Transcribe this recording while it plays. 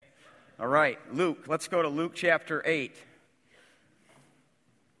All right, Luke. Let's go to Luke chapter 8.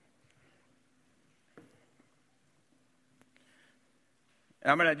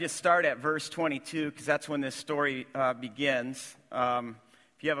 And I'm going to just start at verse 22 because that's when this story begins. If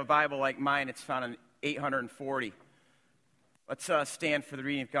you have a Bible like mine, it's found in 840. Let's stand for the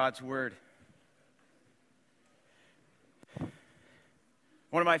reading of God's Word.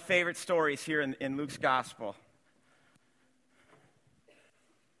 One of my favorite stories here in Luke's Gospel.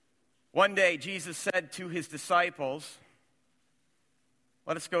 One day, Jesus said to his disciples,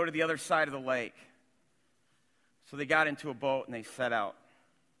 "Let us go to the other side of the lake." So they got into a boat and they set out.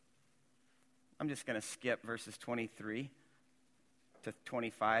 I'm just going to skip verses 23 to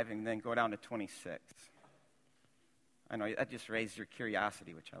 25 and then go down to 26. I know that just raised your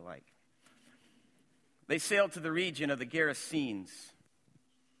curiosity, which I like. They sailed to the region of the Gerasenes,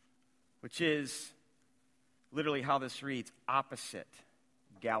 which is literally how this reads, opposite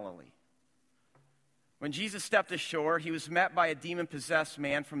Galilee. When Jesus stepped ashore, he was met by a demon-possessed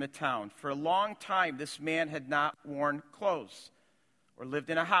man from the town. For a long time, this man had not worn clothes or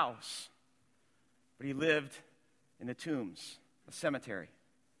lived in a house, but he lived in the tombs, a cemetery.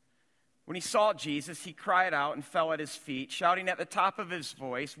 When he saw Jesus, he cried out and fell at his feet, shouting at the top of his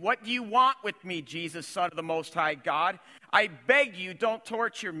voice, "What do you want with me, Jesus, Son of the Most High God? I beg you, don't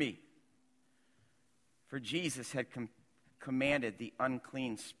torture me." For Jesus had commanded the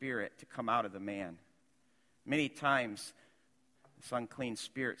unclean spirit to come out of the man. Many times, this unclean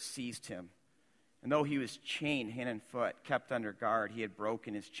spirit seized him. And though he was chained hand and foot, kept under guard, he had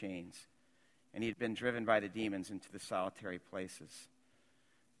broken his chains. And he had been driven by the demons into the solitary places.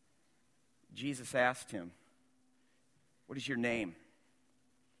 Jesus asked him, "What is your name?"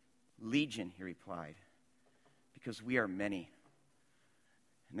 "Legion," he replied, "because we are many."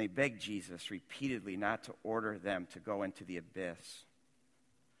 And they begged Jesus repeatedly not to order them to go into the abyss.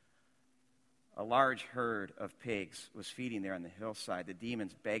 A large herd of pigs was feeding there on the hillside. The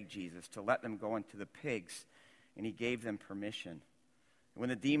demons begged Jesus to let them go into the pigs, and he gave them permission. And when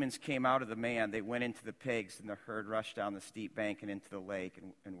the demons came out of the man, they went into the pigs, and the herd rushed down the steep bank and into the lake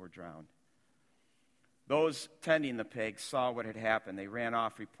and were drowned. Those tending the pigs saw what had happened. They ran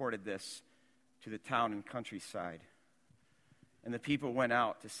off, reported this to the town and countryside. And the people went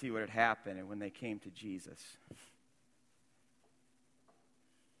out to see what had happened, and when they came to Jesus,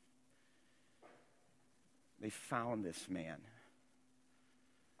 they found this man,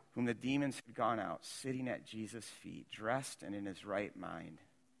 whom the demons had gone out, sitting at Jesus' feet, dressed and in his right mind,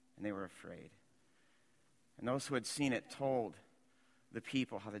 and they were afraid. And those who had seen it told the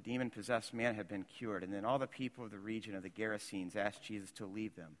people how the demon-possessed man had been cured. And then all the people of the region of the Gerasenes asked Jesus to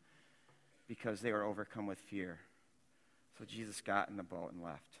leave them because they were overcome with fear. So Jesus got in the boat and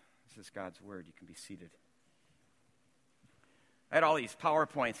left. This is God's word. You can be seated. I had all these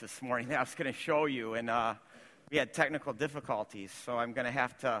PowerPoints this morning that I was going to show you, and we had technical difficulties, so I'm going to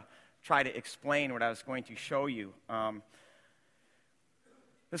have to try to explain what I was going to show you.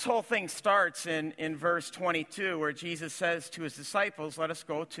 This whole thing starts in verse 22, where Jesus says to his disciples, "Let us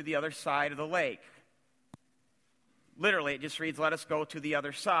go to the other side of the lake." Literally, it just reads, "Let us go to the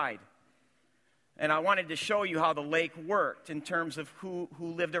other side." And I wanted to show you how the lake worked in terms of who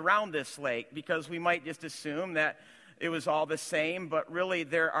lived around this lake, because we might just assume that it was all the same, but really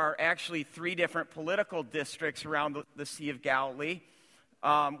there are actually 3 different political districts around the Sea of Galilee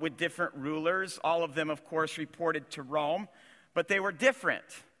with different rulers. All of them, of course, reported to Rome, but they were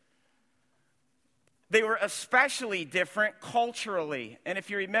different. They were especially different culturally. And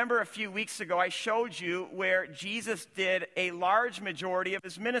if you remember a few weeks ago, I showed you where Jesus did a large majority of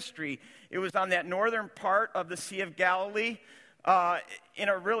his ministry. It was on that northern part of the Sea of Galilee in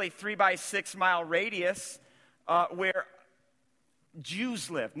a really 3-by-6 mile radius where Jews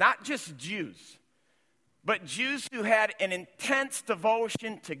lived. Not just Jews, but Jews who had an intense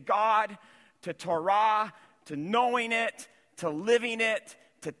devotion to God, to Torah, to knowing it, to living it,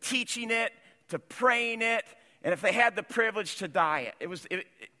 to teaching it, to praying it, and if they had the privilege, to die it.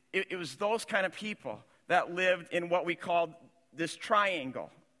 It was those kind of people that lived in what we called this triangle,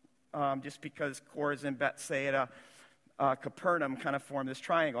 just because Chorazin and Bethsaida, Capernaum kind of formed this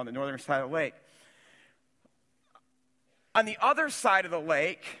triangle on the northern side of the lake. On the other side of the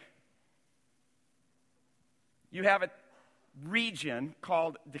lake, you have a region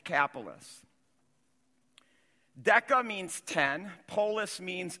called Decapolis. Deca means 10, polis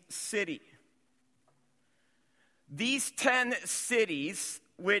means city. These 10 cities,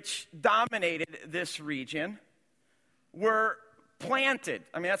 which dominated this region, were planted.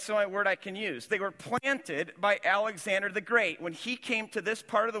 I mean, that's the only word I can use. They were planted by Alexander the Great. When he came to this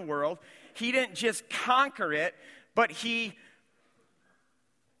part of the world, he didn't just conquer it, but he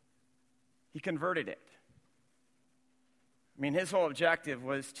He converted it. I mean, his whole objective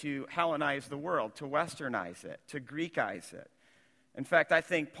was to Hellenize the world, to Westernize it, to Greekize it. In fact, I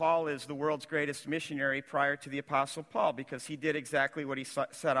think Paul is the world's greatest missionary prior to the Apostle Paul because he did exactly what he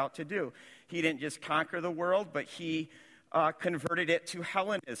set out to do. He didn't just conquer the world, but he converted it to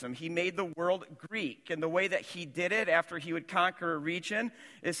Hellenism. He made the world Greek. And the way that he did it after he would conquer a region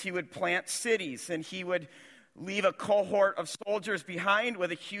is he would plant cities and he would leave a cohort of soldiers behind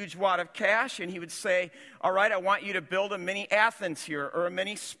with a huge wad of cash, and he would say, all right, I want you to build a mini Athens here or a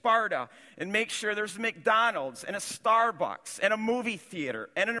mini Sparta and make sure there's a McDonald's and a Starbucks and a movie theater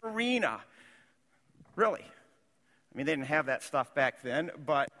and an arena. Really. I mean, they didn't have that stuff back then,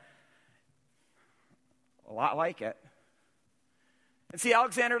 but a lot like it. And see,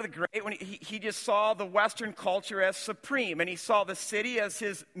 Alexander the Great, when he just saw the Western culture as supreme, and he saw the city as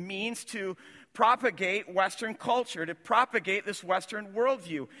his means to propagate Western culture, to propagate this Western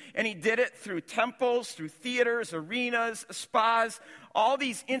worldview. And he did it through temples, through theaters, arenas, spas, all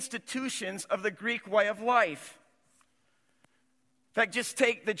these institutions of the Greek way of life. In fact, just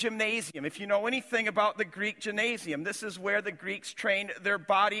take the gymnasium. If you know anything about the Greek gymnasium, this is where the Greeks trained their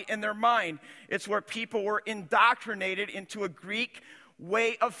body and their mind. It's where people were indoctrinated into a Greek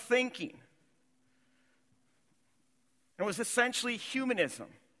way of thinking. It was essentially humanism.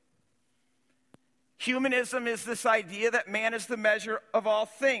 Humanism is this idea that man is the measure of all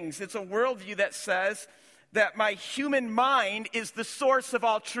things. It's a worldview that says that my human mind is the source of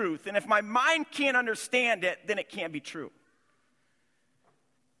all truth. And if my mind can't understand it, then it can't be true.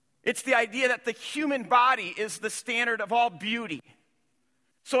 It's the idea that the human body is the standard of all beauty.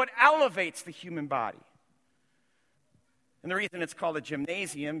 So it elevates the human body. And the reason it's called a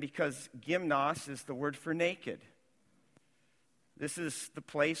gymnasium, because gymnos is the word for naked. This is the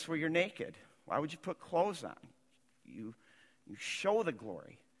place where you're naked. Why would you put clothes on? You show the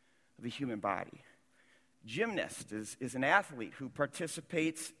glory of the human body. Gymnast is an athlete who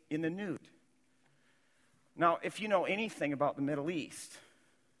participates in the nude. Now, if you know anything about the Middle East,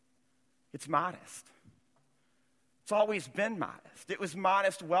 it's modest. It's always been modest. It was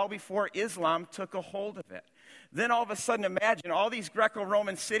modest well before Islam took a hold of it. Then all of a sudden, imagine all these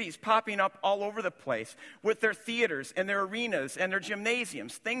Greco-Roman cities popping up all over the place with their theaters and their arenas and their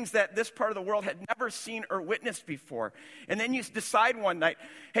gymnasiums, things that this part of the world had never seen or witnessed before. And then you decide one night,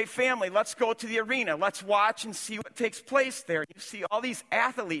 hey, family, let's go to the arena. Let's watch and see what takes place there. You see all these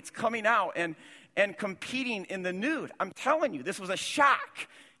athletes coming out and competing in the nude. I'm telling you, this was a shock.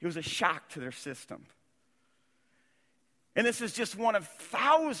 It was a shock to their system. And this is just one of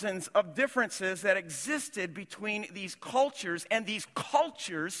thousands of differences that existed between these cultures, and these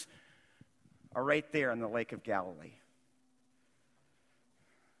cultures are right there in the Lake of Galilee.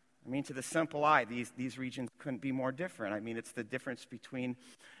 I mean, to the simple eye, these regions couldn't be more different. I mean, it's the difference between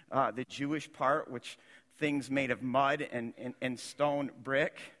the Jewish part, which things made of mud and stone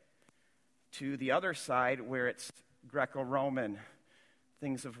brick, to the other side where it's Greco-Roman,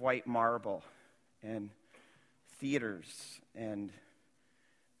 things of white marble and theaters and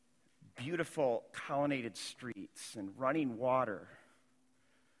beautiful colonnaded streets and running water,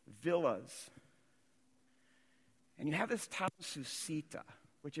 villas. And you have this town, Susita,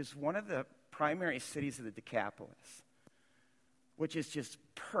 which is one of the primary cities of the Decapolis, which is just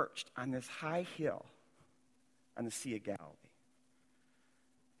perched on this high hill on the Sea of Galilee.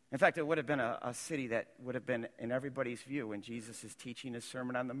 In fact, it would have been a city that would have been in everybody's view when Jesus is teaching his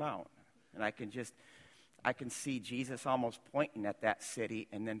Sermon on the Mount. And I can see Jesus almost pointing at that city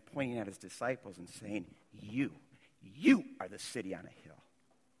and then pointing at his disciples and saying, you are the city on a hill.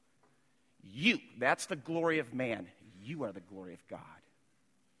 That's the glory of man. You are the glory of God.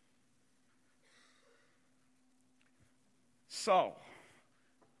 So,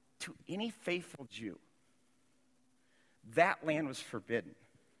 to any faithful Jew, that land was forbidden.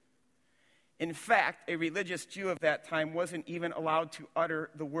 In fact, a religious Jew of that time wasn't even allowed to utter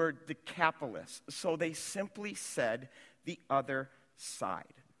the word Decapolis. So they simply said the other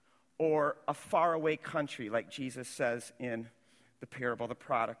side, or a faraway country, like Jesus says in the parable of the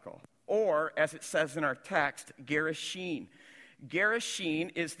prodigal. Or, as it says in our text, Gerashin.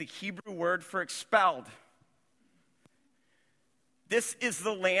 Gerashin is the Hebrew word for expelled. This is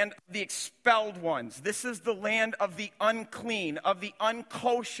the land of the expelled ones. This is the land of the unclean, of the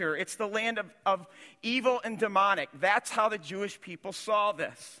unkosher. It's the land of evil and demonic. That's how the Jewish people saw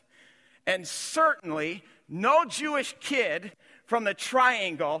this. And certainly, no Jewish kid from the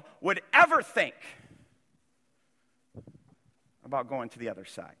triangle would ever think about going to the other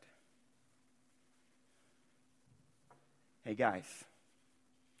side. Hey guys,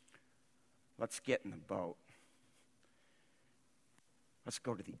 let's get in the boat. Let's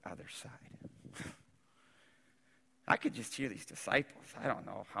go to the other side. I could just hear these disciples. I don't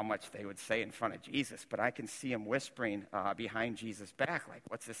know how much they would say in front of Jesus, but I can see them whispering behind Jesus' back, like,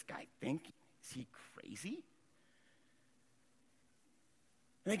 what's this guy thinking? Is he crazy?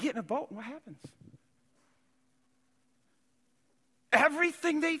 And they get in a boat, and what happens?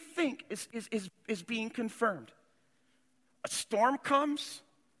 Everything they think is being confirmed. A storm comes,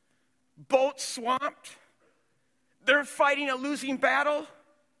 boat swamped, they're fighting a losing battle,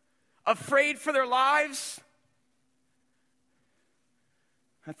 afraid for their lives.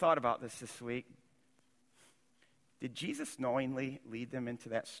 I thought about this week. Did Jesus knowingly lead them into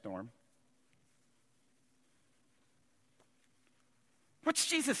that storm? What's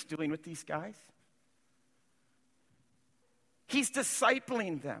Jesus doing with these guys? He's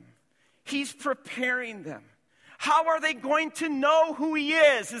discipling them. He's preparing them. How are they going to know who he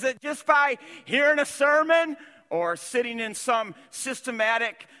is? Is it just by hearing a sermon or sitting in some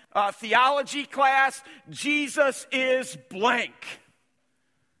systematic theology class? Jesus is blank.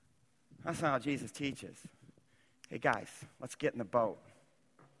 That's not how Jesus teaches. Hey guys, let's get in the boat.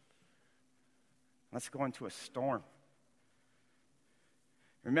 Let's go into a storm.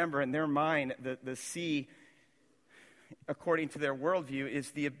 Remember, in their mind, the sea, according to their worldview,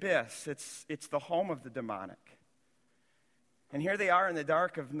 is the abyss. It's the home of the demonic. And here they are in the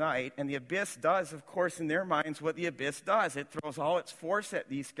dark of night, and the abyss does, of course, in their minds, what the abyss does. It throws all its force at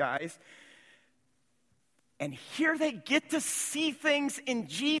these guys. And here they get to see things in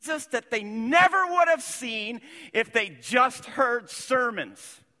Jesus that they never would have seen if they just heard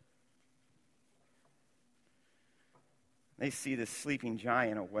sermons. They see this sleeping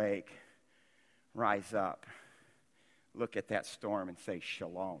giant awake, rise up, look at that storm and say,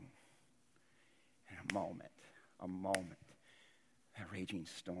 shalom. In a moment, that raging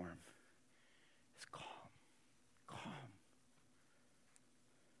storm is calm.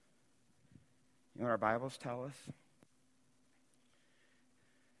 You know what our Bibles tell us?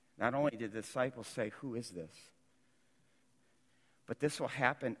 Not only did the disciples say, who is this? But this will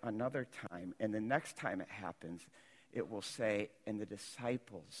happen another time, and the next time it happens, it will say, and the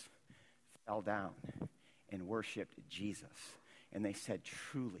disciples fell down and worshiped Jesus. And they said,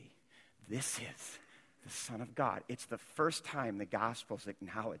 truly, this is the Son of God. It's the first time the Gospels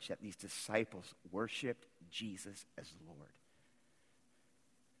acknowledge that these disciples worshiped Jesus as Lord.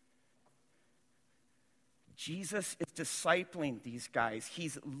 Jesus is discipling these guys.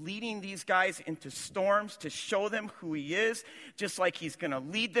 He's leading these guys into storms to show them who he is, just like he's going to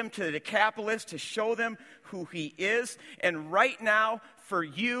lead them to the Decapolis to show them who he is. And right now, for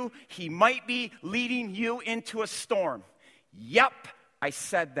you, he might be leading you into a storm. Yep, I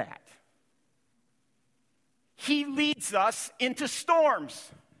said that. He leads us into storms.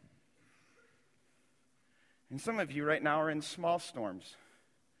 And some of you right now are in small storms.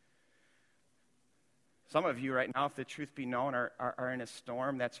 Some of you right now, if the truth be known, are in a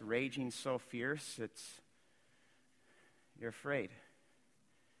storm that's raging so fierce, you're afraid.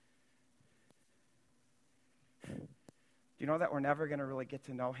 Do you know that we're never going to really get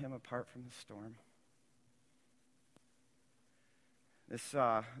to know him apart from the storm?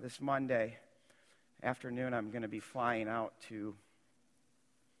 This Monday afternoon, I'm going to be flying out to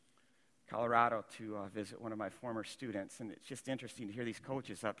Colorado to visit one of my former students, and it's just interesting to hear these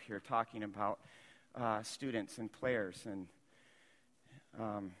coaches up here talking about students and players. And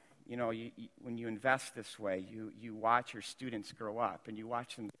when you invest this way, you watch your students grow up, and you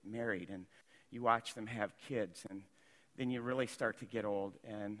watch them get married, and you watch them have kids, and then you really start to get old.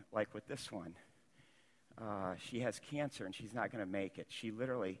 And like with this one, she has cancer, and she's not going to make it. She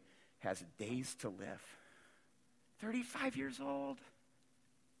literally has days to live. 35 years old.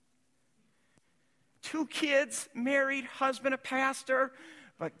 2 kids, married, husband a pastor.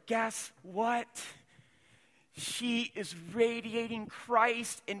 But guess what? She is radiating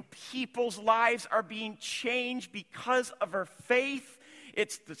Christ, and people's lives are being changed because of her faith.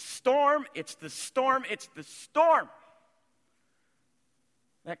 It's the storm, it's the storm, it's the storm.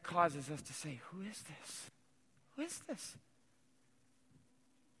 That causes us to say, who is this? Who is this?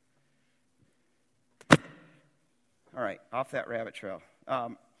 All right, off that rabbit trail.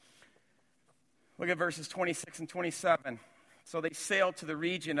 Look at verses 26 and 27. So they sailed to the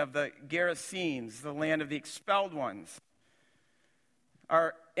region of the Gerasenes, the land of the expelled ones.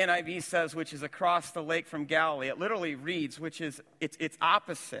 Our NIV says, which is across the lake from Galilee. It literally reads, it's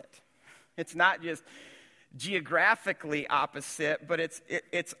opposite. It's not just geographically opposite, but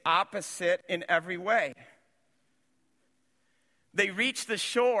it's opposite in every way. They reach the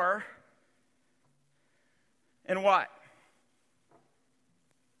shore, and what?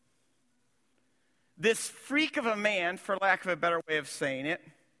 this freak of a man, for lack of a better way of saying it,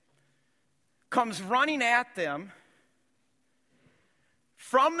 comes running at them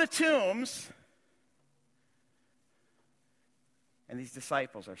from the tombs, and these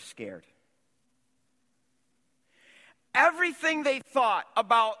disciples are scared. Everything they thought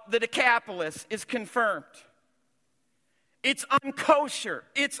about the Decapolis is confirmed. It's unkosher.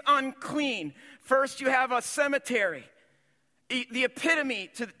 It's unclean. First, you have a cemetery, the epitome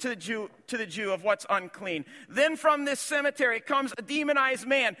to the Jew of what's unclean. Then from this cemetery comes a demonized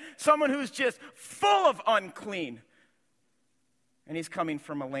man, someone who's just full of unclean. And he's coming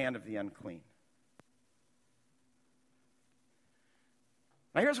from a land of the unclean.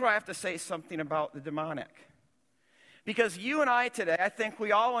 Now here's where I have to say something about the demonic. Because you and I today, I think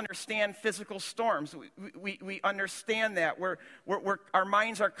we all understand physical storms. We understand that. Our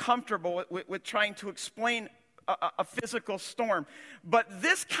minds are comfortable with trying to explain a physical storm. But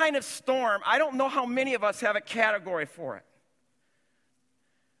this kind of storm, I don't know how many of us have a category for it.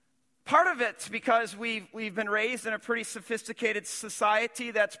 Part of it's because we've been raised in a pretty sophisticated society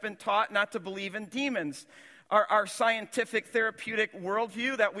that's been taught not to believe in demons. Our scientific therapeutic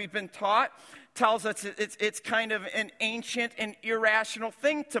worldview that we've been taught tells us it's kind of an ancient and irrational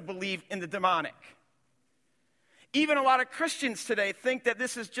thing to believe in the demonic. Even a lot of Christians today think that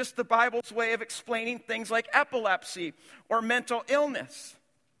this is just the Bible's way of explaining things like epilepsy or mental illness.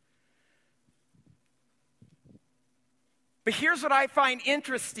 But here's what I find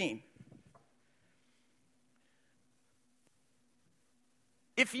interesting.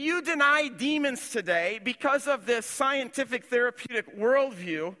 If you deny demons today because of this scientific therapeutic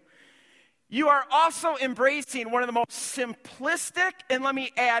worldview, you are also embracing one of the most simplistic, and let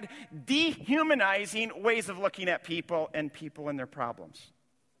me add, dehumanizing ways of looking at people and their problems.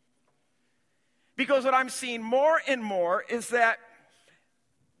 Because what I'm seeing more and more is that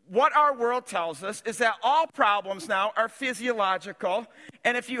what our world tells us is that all problems now are physiological,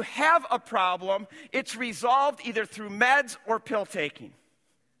 and if you have a problem, it's resolved either through meds or pill taking.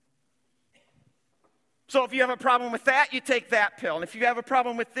 So if you have a problem with that, you take that pill. And if you have a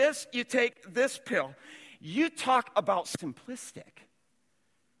problem with this, you take this pill. You talk about simplistic.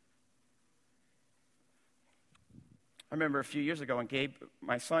 I remember a few years ago when Gabe,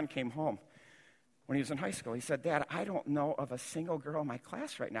 my son, came home when he was in high school. He said, "Dad, I don't know of a single girl in my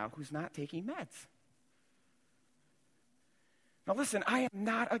class right now who's not taking meds." Now listen, I am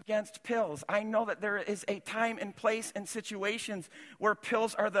not against pills. I know that there is a time and place and situations where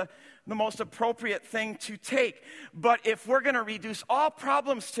pills are the most appropriate thing to take. But if we're going to reduce all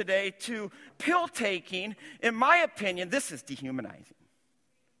problems today to pill taking, in my opinion, this is dehumanizing.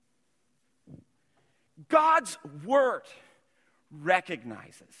 God's word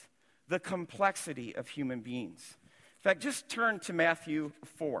recognizes the complexity of human beings. In fact, just turn to Matthew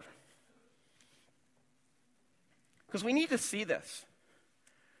 4. Because we need to see this.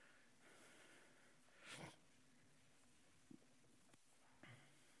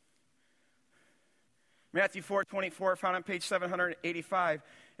 Matthew 4:24, found on page 785.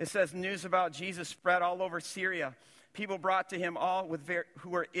 It says, news about Jesus spread all over Syria. People brought to him all who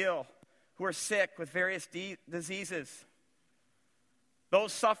were ill, who were sick with various diseases.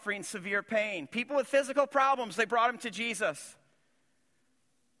 Those suffering severe pain. People with physical problems, they brought him to Jesus.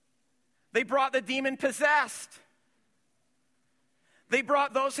 They brought the demon-possessed. They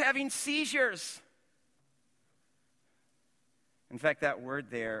brought those having seizures. In fact, that word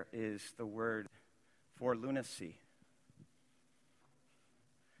there is the word for lunacy.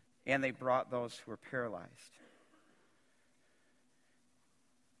 And they brought those who were paralyzed.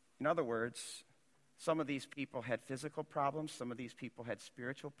 In other words, some of these people had physical problems, some of these people had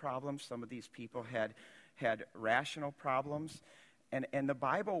spiritual problems, some of these people had rational problems. And the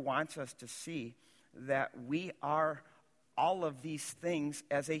Bible wants us to see that we are all of these things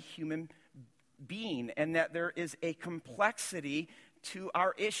as a human being, and that there is a complexity to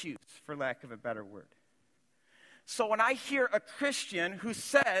our issues, for lack of a better word. So when I hear a Christian who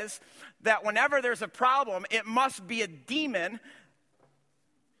says that whenever there's a problem, it must be a demon,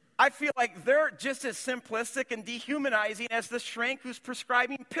 I feel like they're just as simplistic and dehumanizing as the shrink who's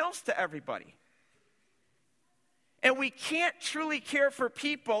prescribing pills to everybody. And we can't truly care for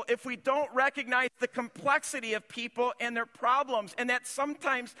people if we don't recognize the complexity of people and their problems, and that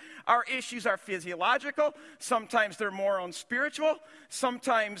sometimes our issues are physiological, sometimes they're more on spiritual,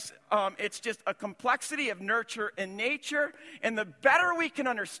 sometimes it's just a complexity of nurture and nature. And the better we can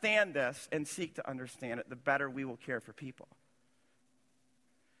understand this and seek to understand it, the better we will care for people.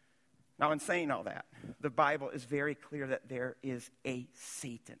 Now, in saying all that, the Bible is very clear that there is a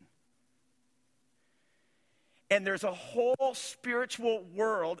Satan. And there's a whole spiritual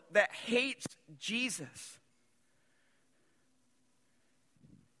world that hates Jesus.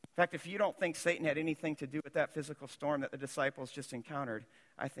 In fact, if you don't think Satan had anything to do with that physical storm that the disciples just encountered,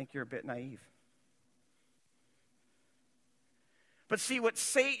 I think you're a bit naive. But see, what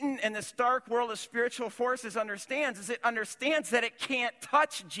Satan and this dark world of spiritual forces understands is it understands that it can't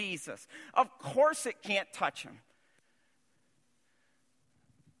touch Jesus. Of course it can't touch him.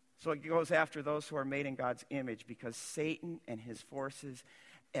 So it goes after those who are made in God's image, because Satan and his forces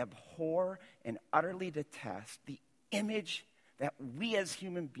abhor and utterly detest the image that we as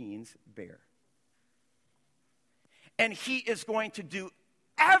human beings bear. And he is going to do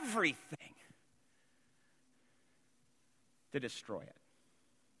everything to destroy it.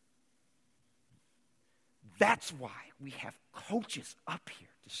 That's why we have coaches up here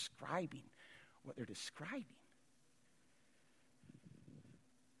describing what they're describing.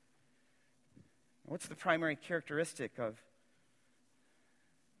 What's the primary characteristic of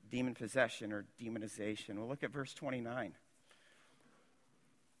demon possession or demonization? Well, look at verse 29.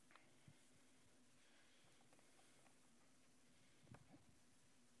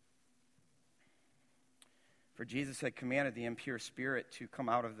 For Jesus had commanded the impure spirit to come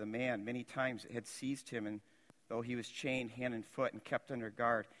out of the man. Many times it had seized him, and though he was chained hand and foot and kept under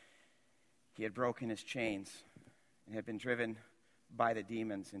guard, he had broken his chains and had been driven by the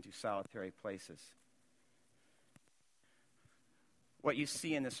demons into solitary places. What you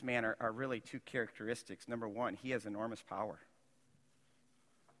see in this man are really two characteristics. Number one, he has enormous power.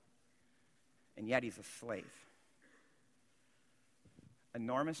 And yet he's a slave.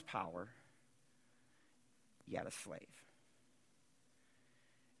 Enormous power, yet a slave.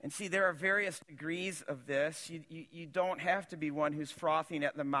 And see, there are various degrees of this. You don't have to be one who's frothing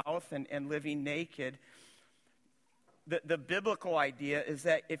at the mouth and living naked. The biblical idea is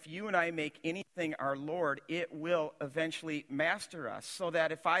that if you and I make anything our Lord, it will eventually master us. So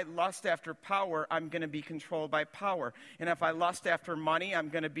that if I lust after power, I'm going to be controlled by power. And if I lust after money, I'm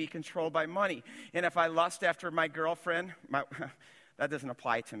going to be controlled by money. And if I lust after my girlfriend, that doesn't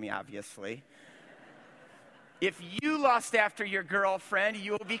apply to me, obviously. If you lust after your girlfriend,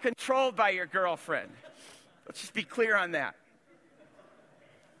 you will be controlled by your girlfriend. Let's just be clear on that.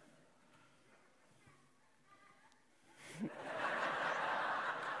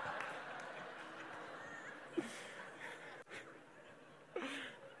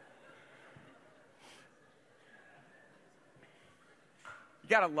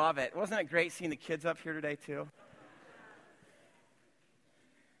 You gotta love it. Wasn't it great seeing the kids up here today, too?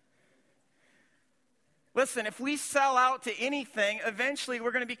 Listen, if we sell out to anything, eventually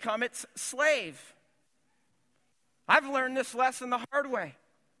we're going to become its slave. I've learned this lesson the hard way.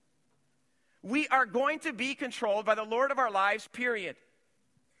 We are going to be controlled by the Lord of our lives, period.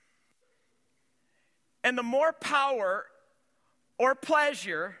 And the more power or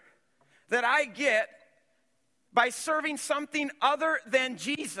pleasure that I get by serving something other than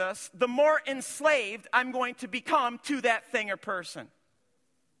Jesus, the more enslaved I'm going to become to that thing or person.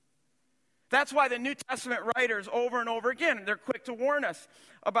 That's why the New Testament writers over and over again, they're quick to warn us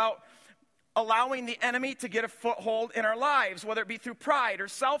about allowing the enemy to get a foothold in our lives, whether it be through pride or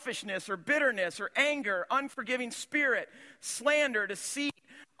selfishness or bitterness or anger, unforgiving spirit, slander, deceit,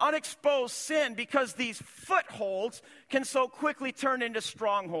 unexposed sin, because these footholds can so quickly turn into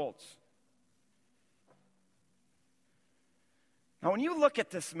strongholds. Now, when you look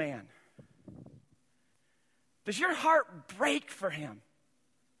at this man, does your heart break for him?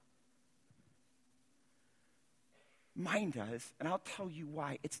 Mine does, and I'll tell you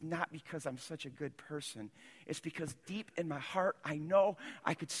why. It's not because I'm such a good person. It's because deep in my heart, I know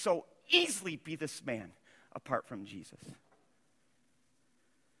I could so easily be this man apart from Jesus.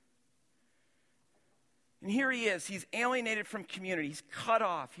 And here he is. He's alienated from community. He's cut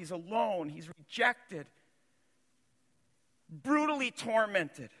off. He's alone. He's rejected. Brutally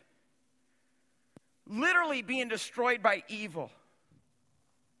tormented. Literally being destroyed by evil.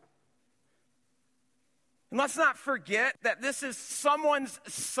 And let's not forget that this is someone's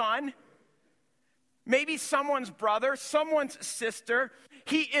son, maybe someone's brother, someone's sister.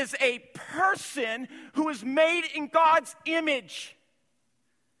 He is a person who is made in God's image.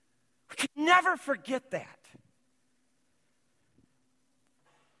 We can never forget that.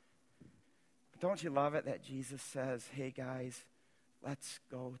 But don't you love it that Jesus says, hey guys, let's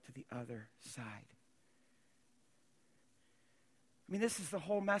go to the other side. I mean, this is the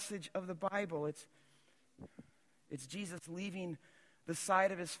whole message of the Bible. It's Jesus leaving the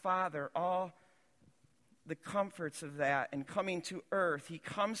side of his Father, all the comforts of that and coming to earth, he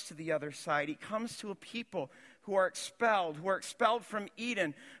comes to the other side. He comes to a people who are expelled from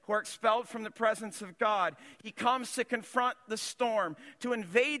Eden, who are expelled from the presence of God. He comes to confront the storm, to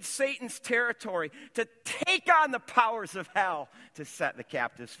invade Satan's territory, to take on the powers of hell, to set the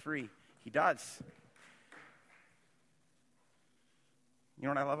captives free. He does. You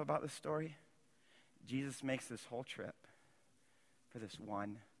know what I love about this story? Jesus makes this whole trip for this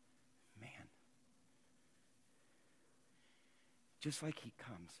one man. Just like he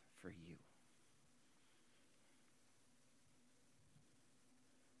comes for you.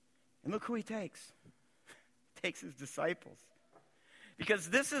 And look who he takes. He takes his disciples.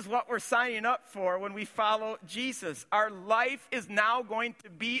 Because this is what we're signing up for when we follow Jesus. Our life is now going to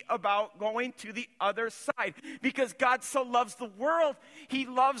be about going to the other side. Because God so loves the world, he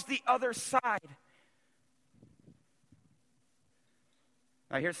loves the other side.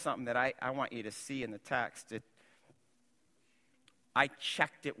 Now here's something that I want you to see in the text. I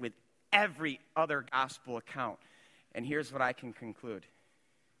checked it with every other gospel account. And here's what I can conclude.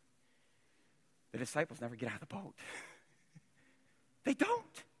 The disciples never get out of the boat. They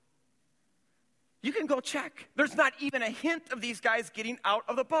don't. You can go check. There's not even a hint of these guys getting out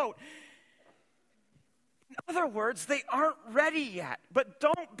of the boat. In other words, they aren't ready yet. But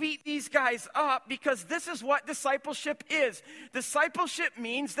don't beat these guys up, because this is what discipleship is. Discipleship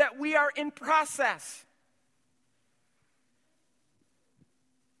means that we are in process.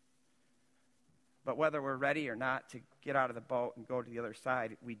 But whether we're ready or not to get out of the boat and go to the other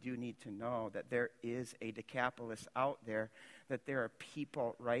side, we do need to know that there is a Decapolis out there, that there are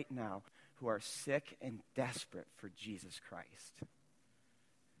people right now who are sick and desperate for Jesus Christ.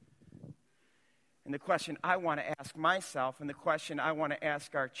 And the question I want to ask myself, and the question I want to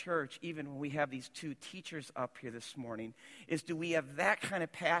ask our church, even when we have these two teachers up here this morning, is do we have that kind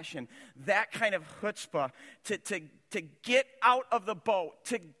of passion, that kind of chutzpah to get out of the boat,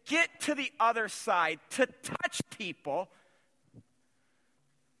 to get to the other side, to touch people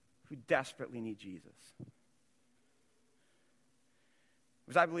who desperately need Jesus?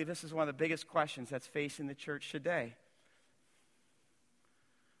 Because I believe this is one of the biggest questions that's facing the church today.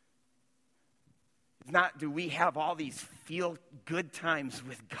 It's not, do we have all these feel-good times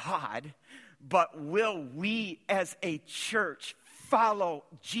with God, but will we as a church follow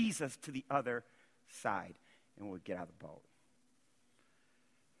Jesus to the other side, and we'll get out of the boat?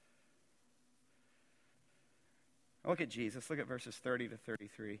 Look at Jesus. Look at verses 30 to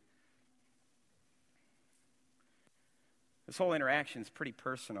 33. This whole interaction is pretty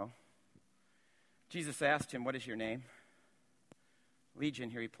personal. Jesus asked him, "What is your name?" "Legion,"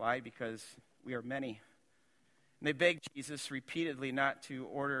 he replied, "because we are many." And they begged Jesus repeatedly not to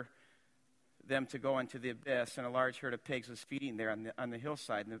order them to go into the abyss, and a large herd of pigs was feeding there on the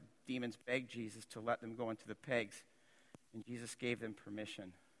hillside, and the demons begged Jesus to let them go into the pigs, and Jesus gave them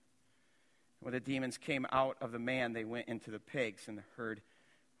permission. When the demons came out of the man, they went into the pigs, and the herd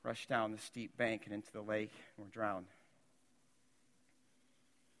rushed down the steep bank and into the lake and were drowned.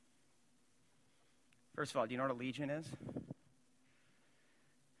 First of all, do you know what a legion is?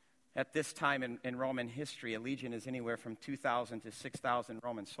 At this time in Roman history, a legion is anywhere from 2,000 to 6,000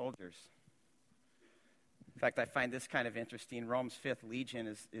 Roman soldiers. In fact, I find this kind of interesting. Rome's 5th Legion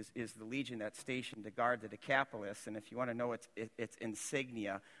is the legion that's stationed to guard the Decapolis. And if you want to know what its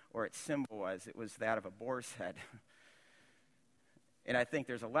insignia or its symbol was, it was that of a boar's head. And I think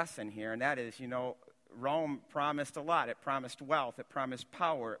there's a lesson here, and that is, Rome promised a lot. It promised wealth, it promised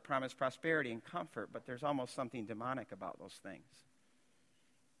power, it promised prosperity and comfort, but there's almost something demonic about those things.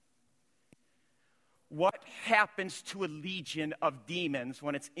 What happens to a legion of demons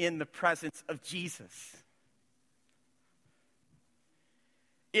when it's in the presence of Jesus?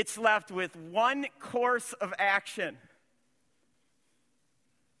 It's left with one course of action.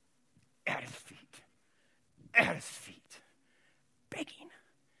 At his feet. At his feet. Begging,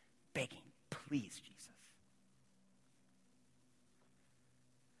 please, Jesus.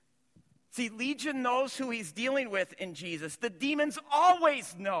 See, Legion knows who he's dealing with in Jesus. The demons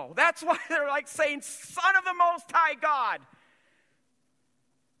always know. That's why they're like saying, "Son of the Most High God."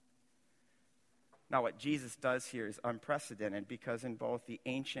 Now, what Jesus does here is unprecedented, because in both the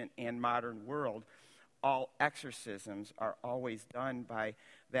ancient and modern world, all exorcisms are always done by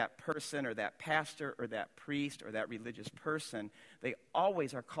that person or that pastor or that priest or that religious person. They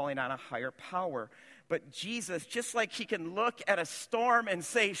always are calling on a higher power. But Jesus, just like he can look at a storm and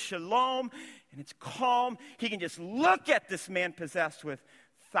say shalom, and it's calm, he can just look at this man possessed with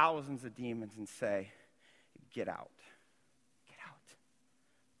thousands of demons and say, "Get out. Get out."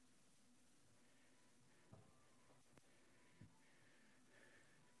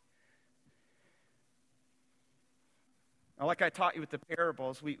 Now, like I taught you with the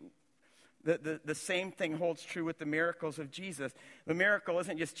parables, the same thing holds true with the miracles of Jesus. The miracle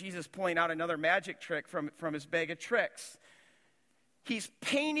isn't just Jesus pulling out another magic trick from his bag of tricks. He's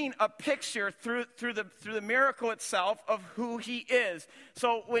painting a picture through the miracle itself of who he is.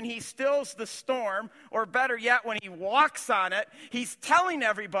 So when he stills the storm, or better yet, when he walks on it, he's telling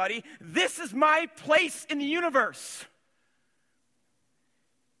everybody, this is my place in the universe.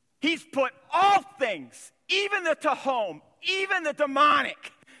 He's put all things, even the Tehom, even the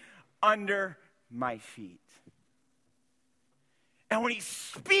demonic, under my feet. And when he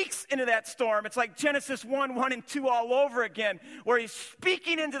speaks into that storm, it's like Genesis 1 and 2 all over again, where he's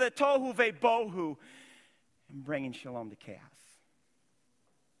speaking into the tohu vebohu and bringing shalom to chaos.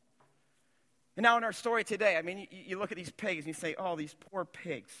 And now in our story today, I mean, you look at these pigs and you say, oh, these poor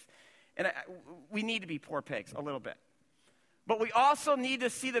pigs. And we need to be poor pigs a little bit. But we also need to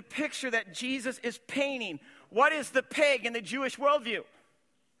see the picture that Jesus is painting. What is the pig in the Jewish worldview?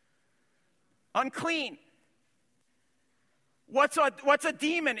 Unclean. What's a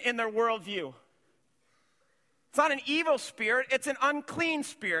demon in their worldview? It's not an evil spirit, it's an unclean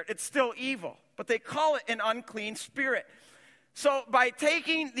spirit. It's still evil, but they call it an unclean spirit. So by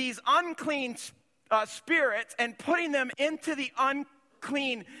taking these unclean spirits and putting them into the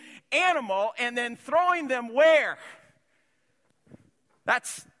unclean animal and then throwing them where?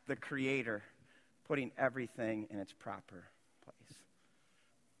 That's the Creator putting everything in its proper place.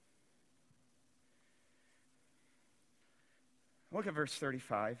 Look at verse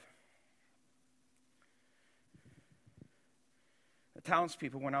 35. The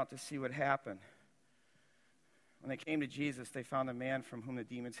townspeople went out to see what happened. When they came to Jesus, they found a man from whom the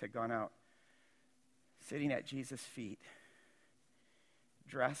demons had gone out, sitting at Jesus' feet,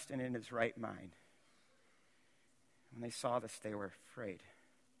 dressed and in his right mind. When they saw this, they were afraid.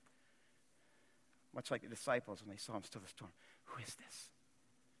 Much like the disciples when they saw him still the storm. Who is this?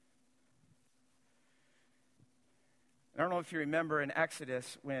 I don't know if you remember in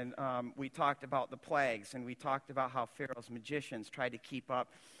Exodus when we talked about the plagues and we talked about how Pharaoh's magicians tried to keep up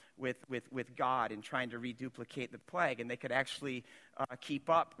with God and trying to reduplicate the plague, and they could actually keep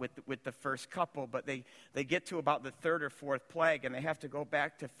up with the first couple, but they get to about the third or fourth plague and they have to go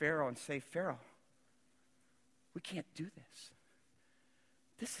back to Pharaoh and say, Pharaoh, we can't do this.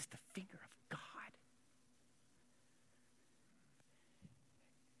 This is the finger of God.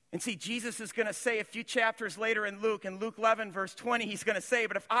 And see, Jesus is going to say a few chapters later in Luke 11, verse 20, he's going to say,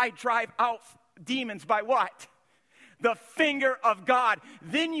 but if I drive out demons by what? The finger of God.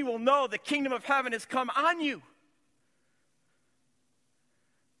 Then you will know the kingdom of heaven has come on you.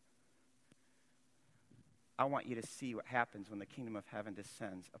 I want you to see what happens when the kingdom of heaven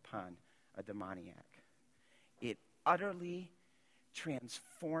descends upon a demoniac. It utterly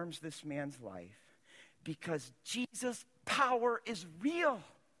transforms this man's life because Jesus' power is real.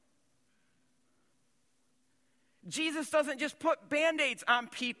 Jesus doesn't just put Band-Aids on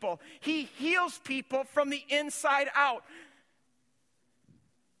people. He heals people from the inside out.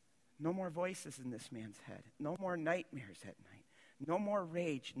 No more voices in this man's head. No more nightmares at night. No more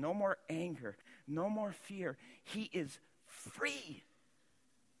rage. No more anger. No more fear. He is free.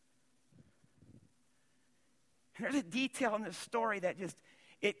 And there's a detail in this story that just,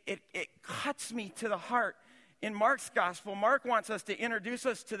 it cuts me to the heart. In Mark's gospel, Mark wants us to introduce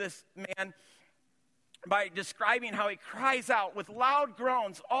us to this man by describing how he cries out with loud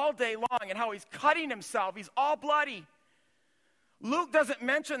groans all day long and how he's cutting himself. He's all bloody. Luke doesn't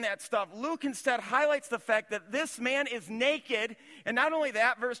mention that stuff. Luke instead highlights the fact that this man is naked. And not only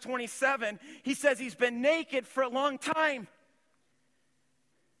that, verse 27, he says he's been naked for a long time.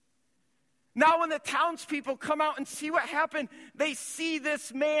 Now when the townspeople come out and see what happened, they see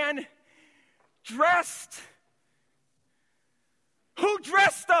this man dressed. Who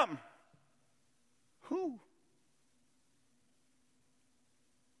dressed him? Who?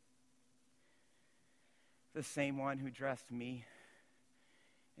 The same one who dressed me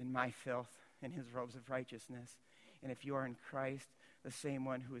in my filth in his robes of righteousness. And if you are in Christ, the same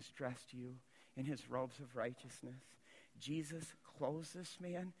one who has dressed you in his robes of righteousness. Jesus clothes this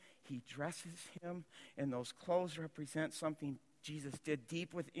man. He dresses him, and those clothes represent something Jesus did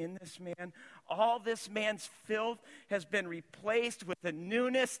deep within this man. All this man's filth has been replaced with a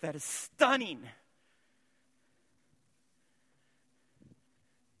newness that is stunning.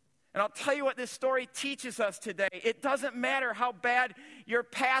 And I'll tell you what this story teaches us today. It doesn't matter how bad your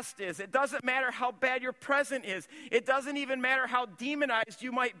past is. It doesn't matter how bad your present is. It doesn't even matter how demonized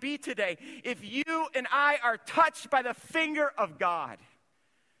you might be today. If you and I are touched by the finger of God,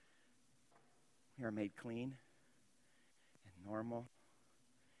 we are made clean and normal,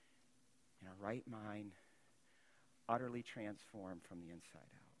 in our right mind, utterly transformed from the inside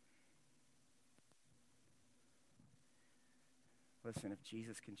out. Listen, if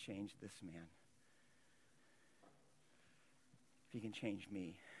Jesus can change this man, if he can change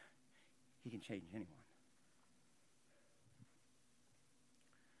me, he can change anyone.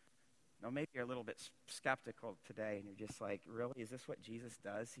 Now, maybe you're a little bit skeptical today, and you're just like, really? Is this what Jesus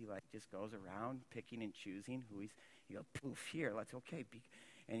does? He just goes around picking and choosing who he goes, poof, here,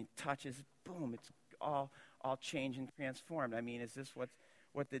 and he touches, boom, it's all changed and transformed. I mean, is this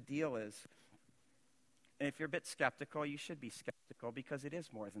what the deal is? And if you're a bit skeptical, you should be skeptical, because it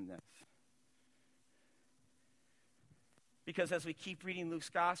is more than this. Because as we keep reading Luke's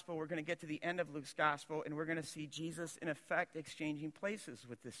gospel, we're going to get to the end of Luke's gospel, and we're going to see Jesus, in effect, exchanging places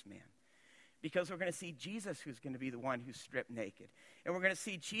with this man. Because we're going to see Jesus who's going to be the one who's stripped naked. And we're going to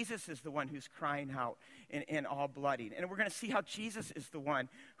see Jesus is the one who's crying out and all bloodied. And we're going to see how Jesus is the one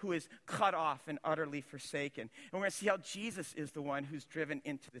who is cut off and utterly forsaken. And we're going to see how Jesus is the one who's driven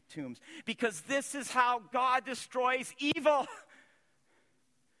into the tombs. Because this is how God destroys evil.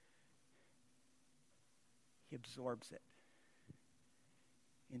 He absorbs it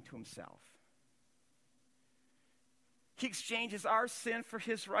into himself. He exchanges our sin for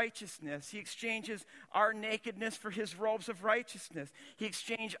his righteousness. He exchanges our nakedness for his robes of righteousness. He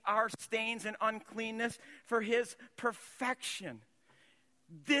exchanged our stains and uncleanness for his perfection.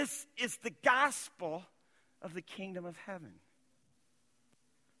 This is the gospel of the kingdom of heaven.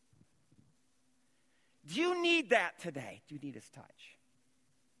 Do you need that today? Do you need his touch?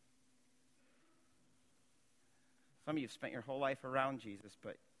 Some of you have spent your whole life around Jesus,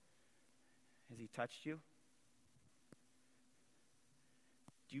 but has he touched you?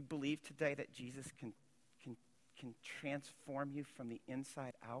 Do you believe today that Jesus can transform you from the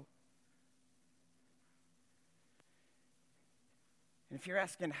inside out? And if you're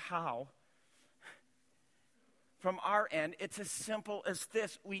asking how, from our end, it's as simple as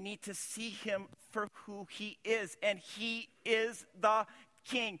this. We need to see him for who he is, and he is the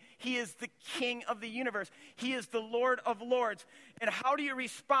King. He is the King of the universe. He is the Lord of lords. And how do you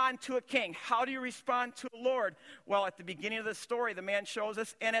respond to a king? How do you respond to a Lord? Well, at the beginning of the story, the man shows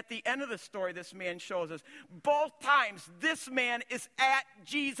us, and at the end of the story, this man shows us. Both times, this man is at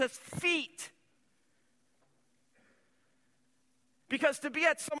Jesus' feet. Because to be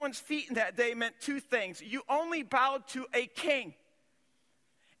at someone's feet in that day meant two things. You only bowed to a king.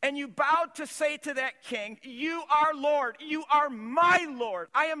 And you bowed to say to that king, you are Lord. You are my Lord.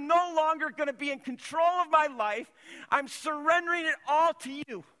 I am no longer going to be in control of my life. I'm surrendering it all to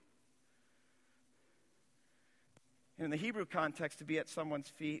you. And in the Hebrew context, to be at someone's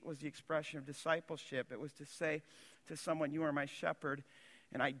feet was the expression of discipleship. It was to say to someone, you are my shepherd,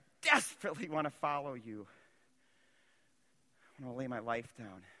 and I desperately want to follow you. I want to lay my life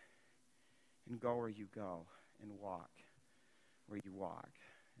down and go where you go and walk where you walk.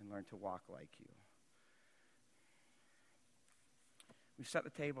 And learn to walk like you. We've set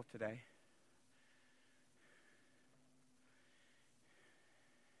the table today.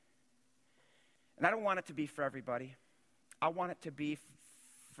 And I don't want it to be for everybody. I want it to be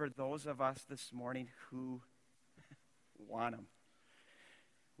for those of us this morning who want him.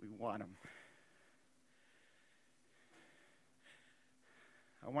 We want him.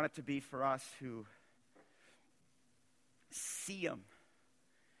 I want it to be for us who see him.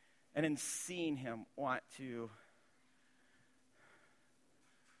 And in seeing him, want to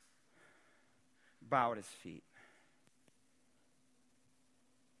bow at his feet.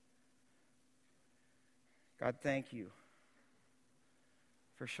 God, thank you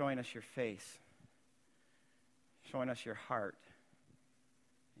for showing us your face, showing us your heart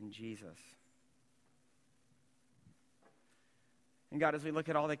in Jesus. And God, as we look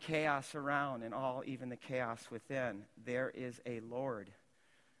at all the chaos around and even the chaos within, there is a Lord,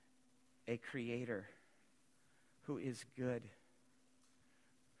 a creator who is good,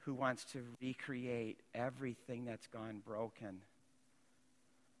 who wants to recreate everything that's gone broken.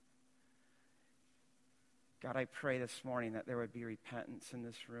 God, I pray this morning that there would be repentance in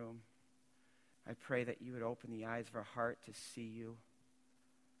this room. I pray that you would open the eyes of our heart to see you.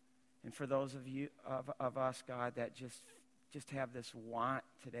 And for those of you of us, God, that just have this want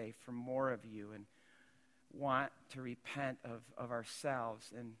today for more of you and want to repent of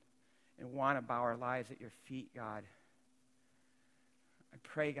ourselves and want to bow our lives at your feet, God. I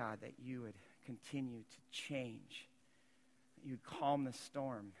pray, God, that you would continue to change, that you would calm the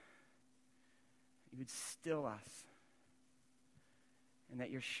storm, that you would still us, and that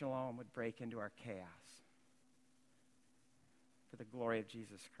your shalom would break into our chaos for the glory of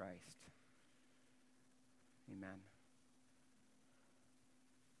Jesus Christ. Amen.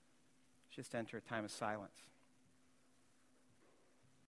 Let's just enter a time of silence.